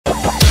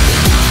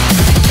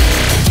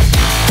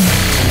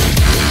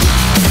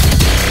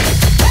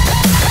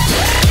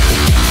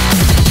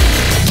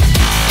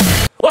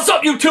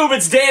YouTube?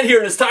 It's Dan here,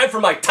 and it's time for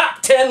my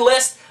top 10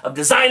 list of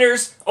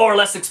designers or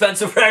less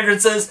expensive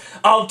fragrances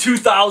of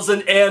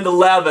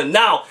 2011.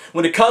 Now,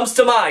 when it comes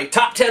to my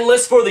top 10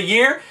 list for the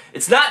year,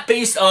 it's not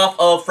based off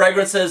of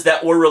fragrances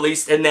that were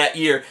released in that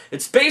year.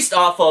 It's based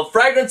off of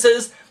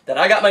fragrances that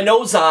I got my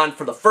nose on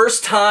for the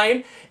first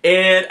time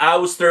and I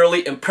was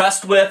thoroughly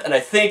impressed with, and I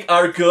think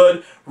are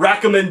good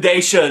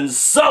recommendations.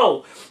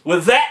 So,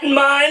 with that in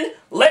mind,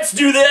 let's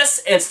do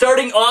this, and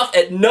starting off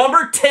at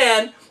number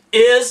 10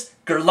 is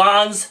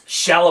Guerlain's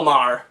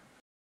Shalimar.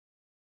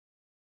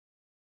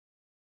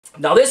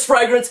 Now this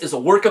fragrance is a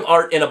work of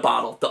art in a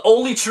bottle. The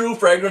only true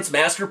fragrance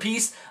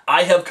masterpiece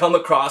I have come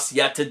across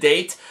yet to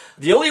date.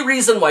 The only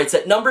reason why it's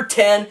at number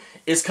 10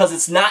 is because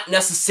it's not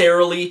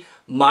necessarily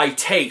my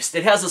taste.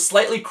 It has a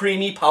slightly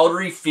creamy,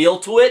 powdery feel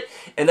to it,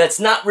 and that's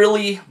not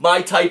really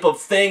my type of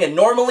thing, and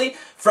normally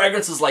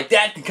fragrances like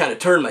that can kind of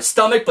turn my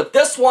stomach, but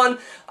this one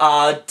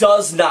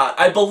does not.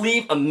 I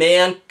believe a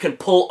man can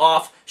pull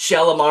off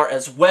Shalimar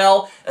as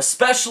well,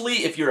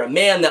 especially if you're a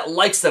man that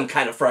likes them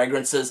kind of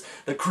fragrances,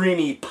 the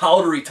creamy,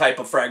 powdery type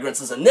of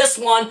fragrances. And this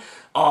one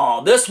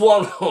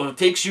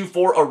takes you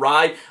for a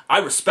ride. I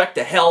respect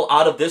the hell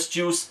out of this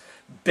juice.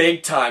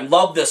 Big time.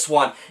 Love this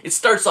one. It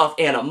starts off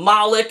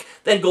animalic,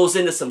 then goes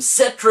into some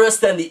citrus,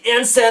 then the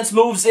incense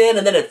moves in,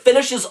 and then it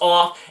finishes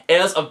off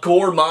as a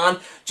gourmand,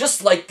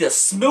 just like this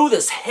smooth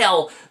as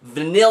hell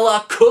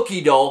vanilla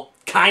cookie dough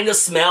kind of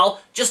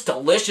smell. Just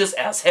delicious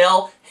as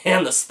hell,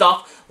 and the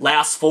stuff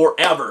lasts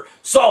forever.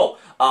 So,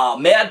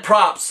 mad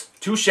props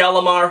to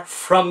Shalimar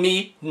from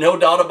me, no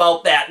doubt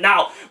about that.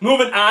 Now,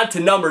 moving on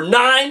to number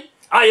 9,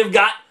 I have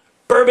got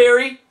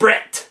Burberry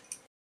Brit.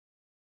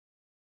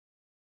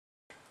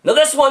 Now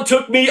this one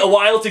took me a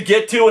while to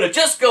get to, and it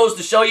just goes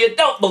to show you,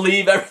 don't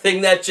believe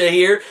everything that you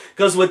hear,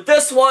 because with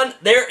this one,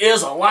 there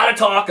is a lot of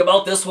talk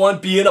about this one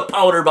being a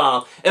powder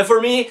bomb, and for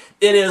me,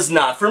 it is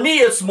not. For me,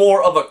 it's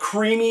more of a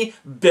creamy,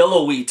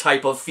 billowy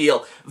type of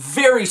feel.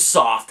 Very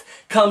soft.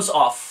 Comes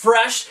off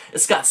fresh.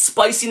 It's got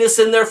spiciness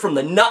in there from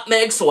the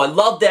nutmeg, so I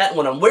love that. And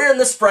when I'm wearing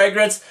this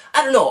fragrance,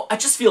 I don't know, I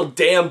just feel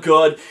damn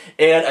good,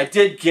 and I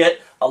did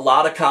get a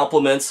lot of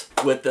compliments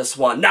with this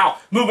one. Now,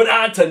 moving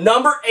on to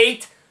number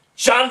 8,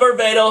 John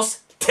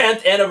Varvatos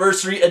 10th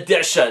Anniversary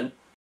Edition.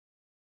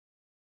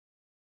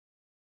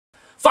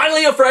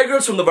 Finally, a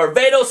fragrance from the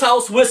Varvatos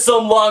house with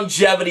some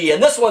longevity,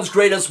 and this one's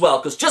great as well,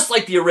 because just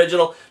like the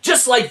original,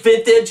 just like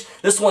vintage,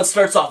 this one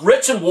starts off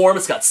rich and warm.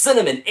 It's got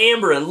cinnamon,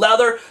 amber, and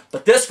leather,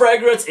 but this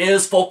fragrance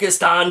is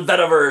focused on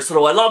vetiver. So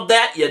do I love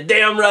that? You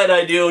damn right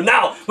I do.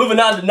 Now, moving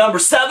on to number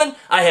 7,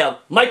 I have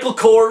Michael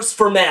Kors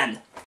for Men.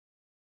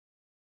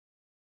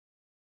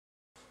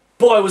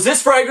 Boy, was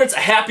this fragrance a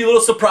happy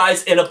little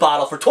surprise in a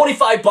bottle. For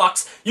 25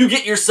 bucks, you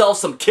get yourself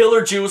some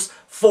killer juice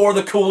for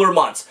the cooler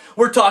months.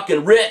 We're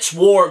talking rich,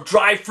 warm,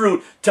 dry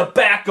fruit,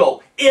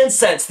 tobacco,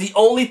 incense. The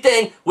only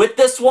thing with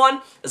this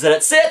one is that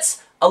it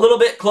sits a little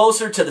bit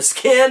closer to the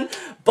skin,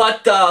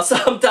 but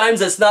sometimes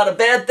it's not a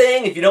bad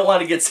thing if you don't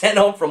want to get sent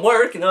home from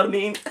work, you know what I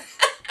mean?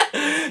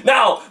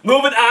 Now,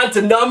 moving on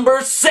to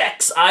number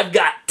 6, I've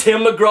got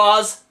Tim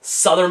McGraw's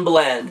Southern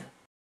Blend.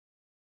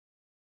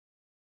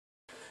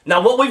 Now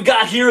what we've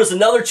got here is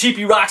another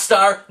cheapy rock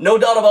star, no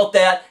doubt about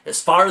that,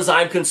 as far as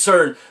I'm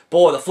concerned.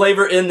 Boy, the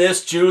flavor in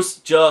this juice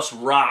just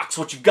rocks.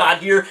 What you've got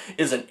here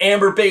is an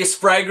amber-based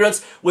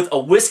fragrance with a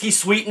whiskey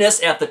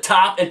sweetness at the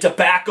top and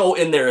tobacco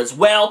in there as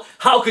well.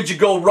 How could you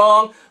go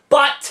wrong?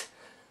 But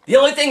the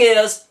only thing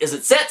is it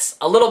sits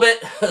a little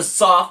bit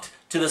soft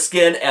to the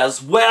skin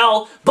as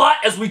well. But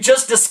as we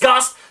just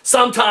discussed,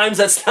 sometimes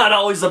that's not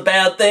always a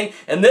bad thing,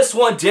 and this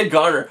one did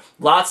garner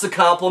lots of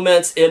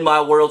compliments in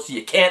my world, so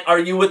you can't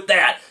argue with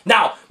that.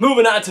 Now,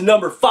 moving on to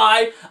number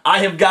 5, I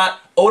have got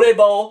Eau de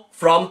Beau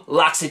from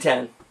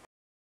L'Occitane.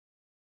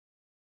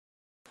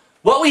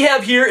 What we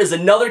have here is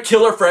another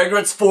killer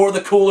fragrance for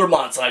the cooler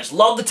months. I just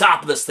love the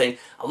top of this thing.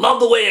 I love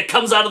the way it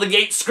comes out of the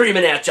gate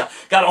screaming at you.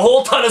 Got a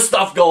whole ton of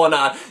stuff going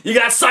on. You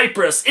got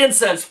cypress,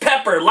 incense,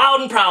 pepper,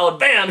 loud and proud.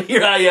 Bam,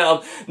 here I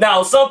am.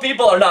 Now, some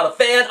people are not a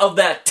fan of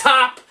that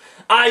top.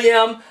 I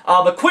am,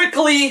 but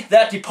quickly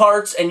that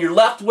departs and you're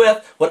left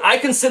with what I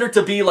consider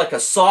to be like a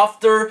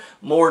softer,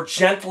 more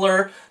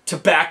gentler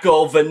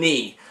tobacco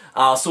vanille.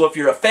 So if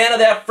you're a fan of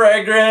that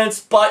fragrance,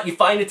 but you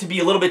find it to be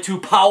a little bit too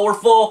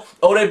powerful,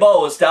 Eau de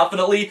Beau is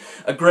definitely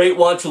a great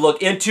one to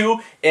look into,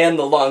 and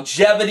the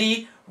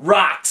longevity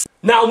rocks.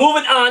 Now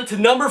moving on to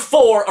number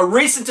 4, a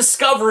recent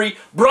discovery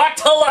brought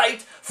to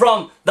light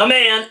from the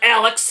man,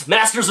 Alex,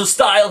 Masters of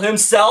Style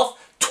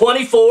himself,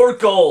 24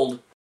 Gold.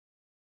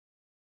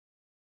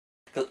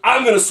 Because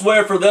I'm going to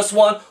swear for this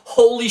one,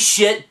 holy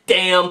shit,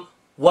 damn,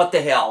 what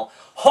the hell.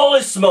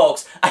 Holy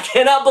smokes, I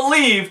cannot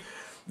believe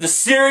the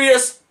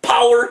serious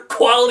power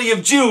quality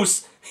of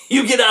juice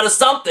you get out of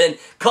something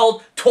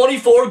called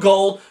 24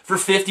 Gold for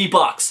 50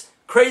 bucks.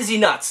 Crazy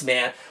nuts,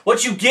 man.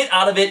 What you get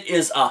out of it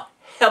is a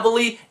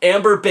heavily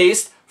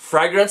amber-based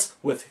fragrance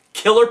with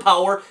killer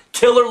power,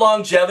 killer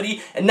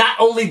longevity, and not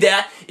only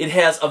that, it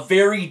has a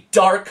very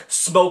dark,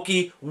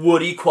 smoky,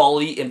 woody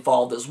quality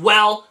involved as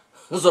well.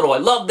 So do I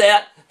love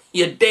that?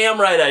 You damn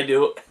right I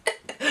do.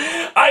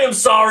 I am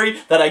sorry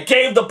that I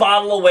gave the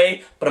bottle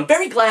away, but I'm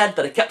very glad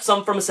that I kept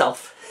some for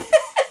myself.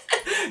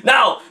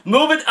 Now,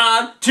 moving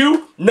on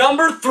to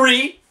number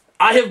 3,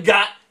 I have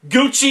got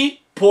Gucci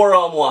Pour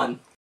Homme 1.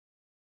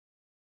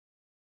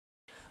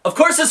 Of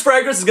course, this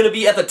fragrance is going to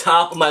be at the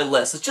top of my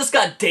list. It's just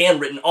got Dan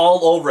written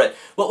all over it.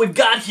 What we've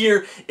got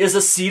here is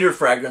a cedar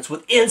fragrance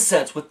with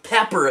incense, with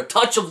pepper, a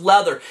touch of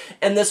leather.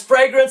 And this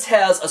fragrance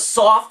has a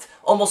soft,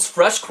 almost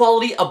fresh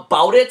quality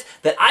about it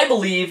that I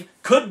believe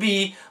could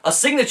be a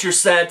signature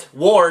scent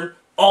worn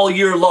all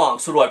year long.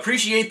 So do I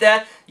appreciate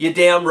that? You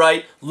damn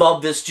right.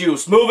 Love this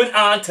juice. Moving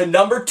on to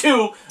number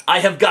 2, I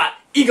have got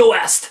Ego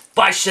Est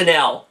by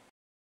Chanel.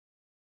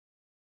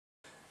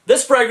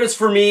 This fragrance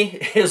for me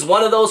is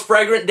one of those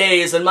fragrant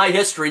days in my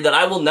history that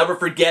I will never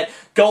forget.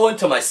 Going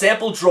to my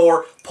sample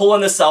drawer,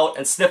 pulling this out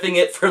and sniffing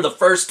it for the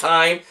first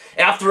time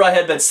after I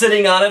had been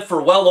sitting on it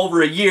for well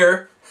over a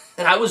year.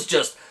 And I was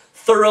just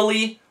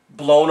thoroughly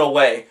blown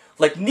away.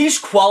 Like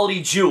niche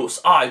quality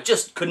juice. I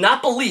just could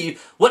not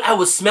believe what I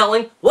was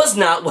smelling was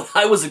not what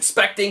I was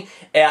expecting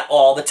at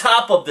all. The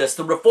top of this,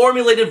 the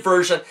reformulated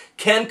version,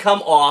 can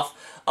come off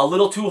a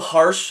little too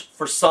harsh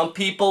for some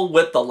people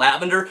with the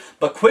lavender,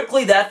 but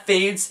quickly that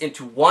fades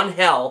into one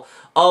hell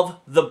of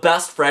the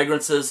best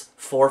fragrances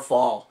for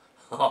fall.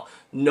 Oh,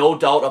 no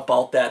doubt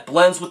about that.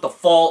 Blends with the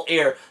fall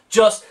air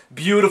just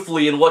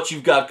beautifully, and what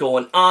you've got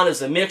going on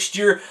is a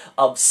mixture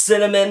of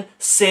cinnamon,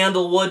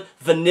 sandalwood,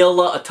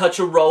 vanilla, a touch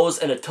of rose,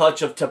 and a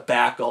touch of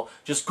tobacco.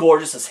 Just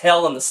gorgeous as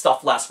hell, and the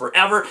stuff lasts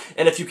forever.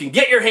 And if you can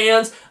get your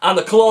hands on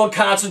the cologne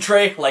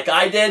concentrate like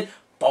I did,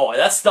 boy,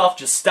 that stuff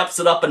just steps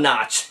it up a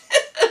notch.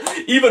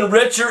 Even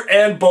richer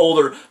and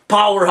bolder.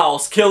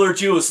 Powerhouse, killer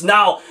juice.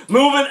 Now,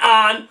 moving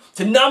on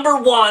to number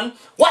 1.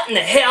 What in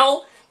the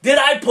hell did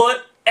I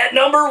put at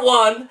number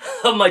 1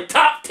 of my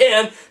top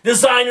 10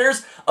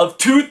 designers of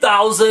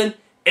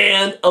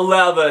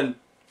 2011?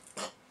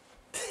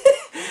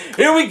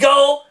 Here we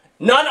go.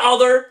 None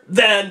other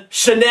than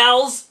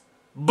Chanel's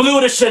Bleu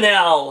de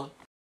Chanel.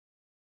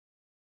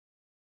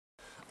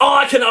 Oh,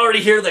 I can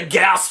already hear the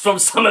gasps from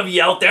some of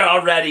you out there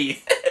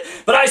already.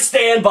 But I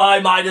stand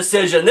by my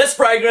decision. This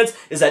fragrance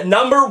is at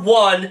number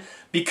 1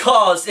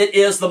 because it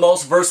is the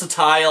most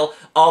versatile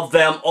of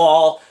them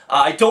all.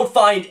 I don't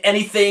find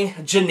anything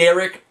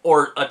generic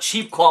or a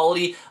cheap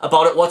quality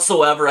about it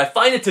whatsoever. I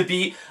find it to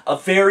be a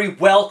very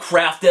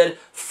well-crafted,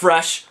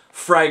 fresh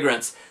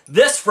fragrance.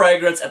 This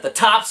fragrance at the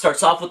top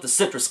starts off with the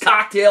citrus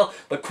cocktail,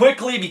 but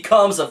quickly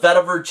becomes a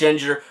vetiver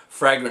ginger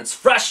fragrance.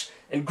 Fresh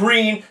and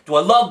green. Do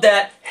I love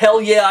that?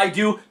 Hell yeah, I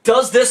do.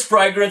 Does this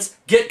fragrance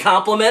get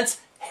compliments?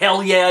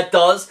 Hell yeah, it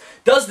does.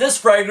 Does this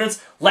fragrance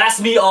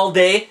last me all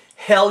day?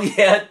 Hell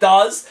yeah, it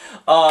does.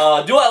 Do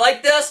I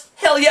like this?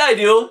 Hell yeah, I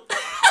do.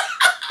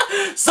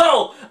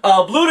 So,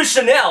 Bleu de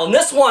Chanel, and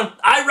this one,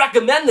 I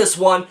recommend this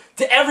one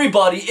to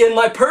everybody in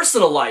my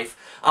personal life.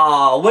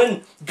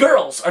 When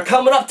girls are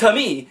coming up to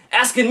me,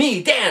 asking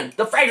me, Dan,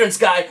 the fragrance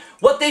guy,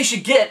 what they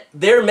should get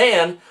their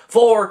man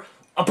for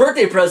a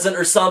birthday present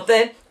or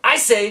something, I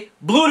say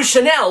Bleu de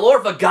Chanel. Or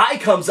if a guy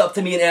comes up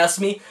to me and asks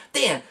me,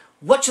 Dan,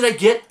 what should I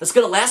get that's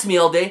going to last me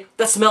all day,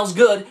 that smells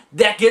good,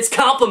 that gets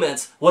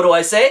compliments? What do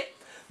I say?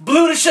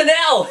 Bleu de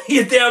Chanel.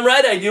 You damn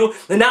right I do.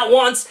 And not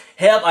once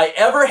have I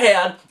ever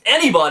had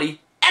anybody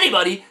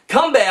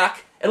come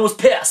back and was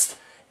pissed.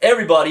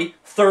 Everybody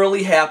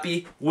thoroughly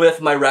happy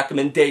with my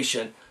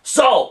recommendation.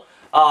 So,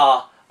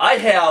 I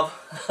have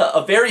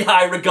a very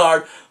high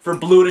regard for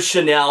Bleu de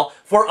Chanel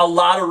for a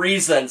lot of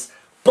reasons.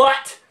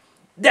 But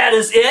that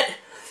is it.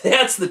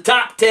 That's the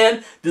top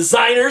 10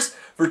 designers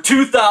for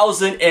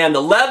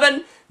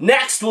 2011.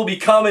 Next will be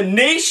coming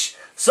niche,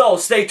 so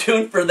stay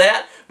tuned for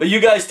that. But you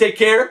guys take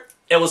care,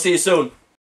 and we'll see you soon.